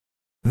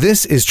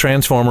This is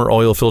transformer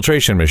oil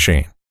filtration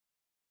machine.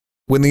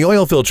 When the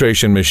oil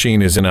filtration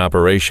machine is in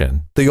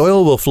operation, the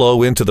oil will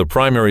flow into the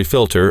primary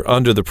filter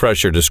under the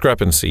pressure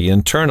discrepancy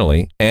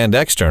internally and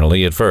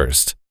externally at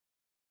first.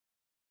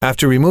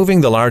 After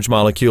removing the large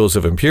molecules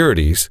of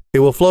impurities,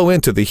 it will flow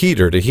into the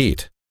heater to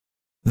heat.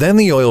 Then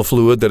the oil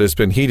fluid that has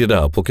been heated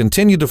up will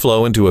continue to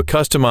flow into a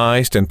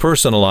customized and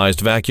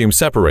personalized vacuum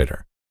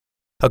separator.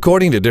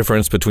 According to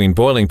difference between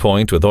boiling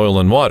point with oil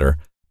and water,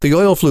 the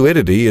oil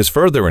fluidity is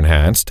further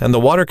enhanced and the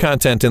water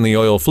content in the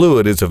oil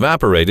fluid is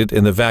evaporated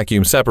in the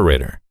vacuum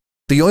separator.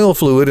 The oil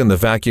fluid in the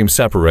vacuum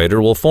separator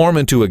will form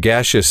into a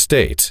gaseous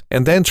state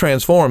and then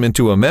transform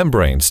into a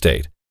membrane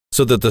state,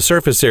 so that the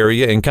surface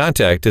area in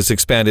contact is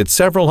expanded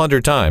several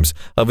hundred times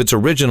of its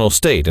original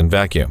state in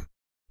vacuum.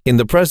 In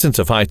the presence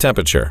of high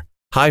temperature,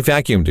 high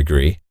vacuum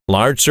degree,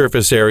 large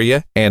surface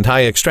area, and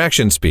high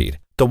extraction speed,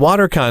 the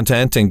water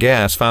content and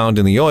gas found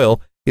in the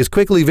oil is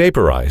quickly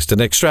vaporized and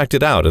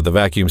extracted out of the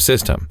vacuum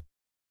system.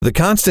 The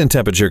constant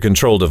temperature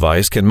control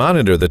device can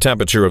monitor the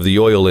temperature of the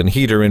oil in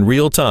heater in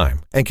real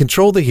time and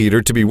control the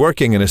heater to be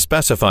working in a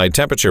specified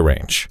temperature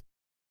range.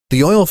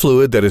 The oil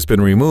fluid that has been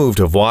removed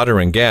of water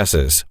and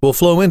gases will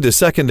flow into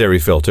secondary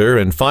filter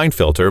and fine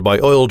filter by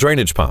oil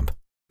drainage pump.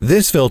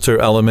 This filter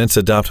elements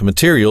adopt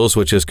materials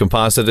which is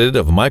composited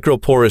of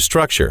microporous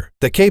structure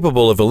that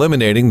capable of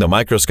eliminating the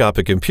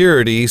microscopic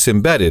impurities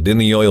embedded in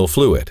the oil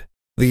fluid.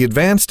 The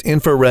advanced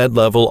infrared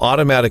level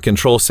automatic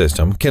control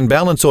system can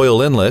balance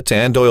oil inlet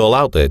and oil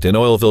outlet in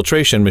oil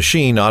filtration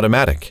machine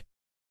automatic.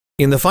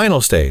 In the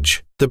final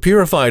stage, the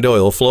purified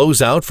oil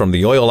flows out from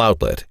the oil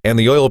outlet and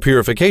the oil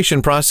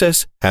purification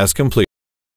process has completed.